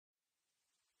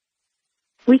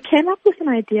We came up with an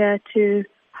idea to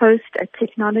host a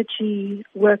technology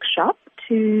workshop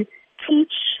to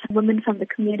teach women from the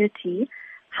community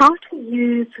how to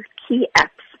use key apps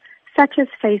such as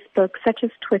Facebook, such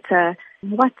as Twitter,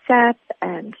 WhatsApp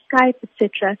and Skype,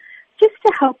 etc., just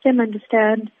to help them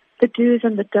understand the do's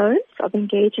and the don'ts of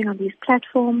engaging on these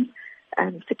platforms,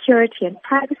 security and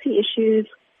privacy issues,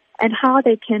 and how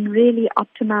they can really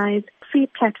optimize free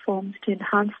platforms to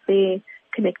enhance their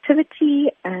connectivity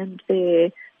and their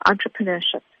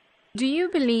entrepreneurship. Do you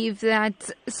believe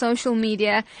that social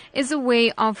media is a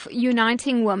way of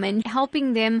uniting women,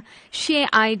 helping them share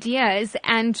ideas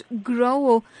and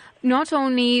grow not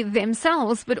only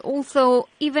themselves, but also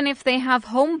even if they have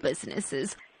home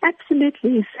businesses?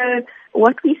 Absolutely. So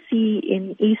what we see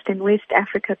in East and West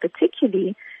Africa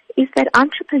particularly is that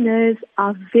entrepreneurs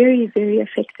are very, very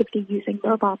effectively using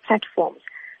mobile platforms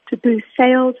to boost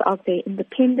sales of their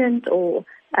independent or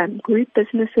group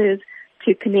businesses,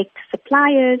 to connect to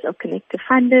suppliers or connect to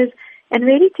funders, and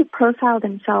really to profile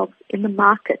themselves in the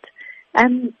market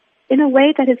in a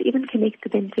way that has even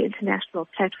connected them to international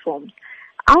platforms.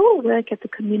 Our work at the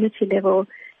community level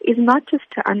is not just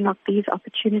to unlock these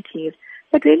opportunities,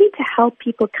 but really to help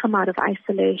people come out of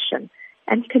isolation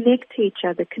and connect to each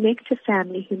other, connect to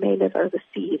family who may live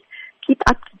overseas, keep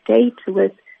up to date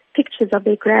with pictures of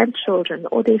their grandchildren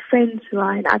or their friends who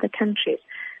are in other countries.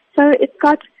 So it's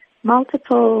got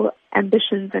multiple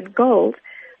ambitions and goals,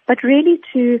 but really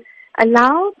to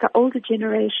allow the older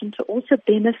generation to also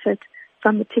benefit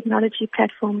from the technology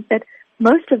platforms that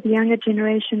most of the younger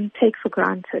generation take for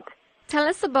granted. Tell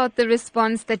us about the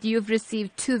response that you've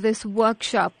received to this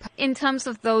workshop in terms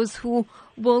of those who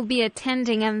will be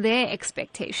attending and their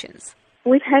expectations.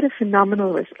 We've had a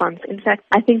phenomenal response. In fact,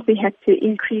 I think we had to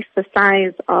increase the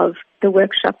size of the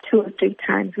workshop 2 or 3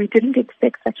 times. We didn't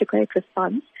expect such a great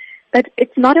response. But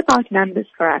it's not about numbers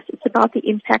for us. It's about the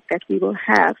impact that we will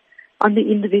have on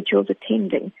the individuals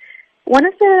attending. One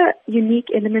of the unique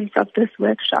elements of this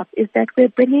workshop is that we're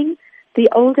bringing the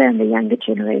older and the younger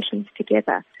generations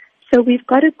together. So we've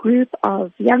got a group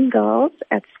of young girls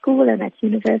at school and at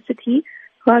university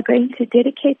who are going to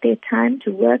dedicate their time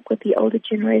to work with the older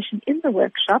generation in the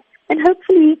workshop and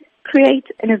hopefully create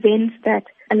an event that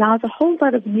allows a whole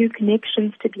lot of new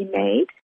connections to be made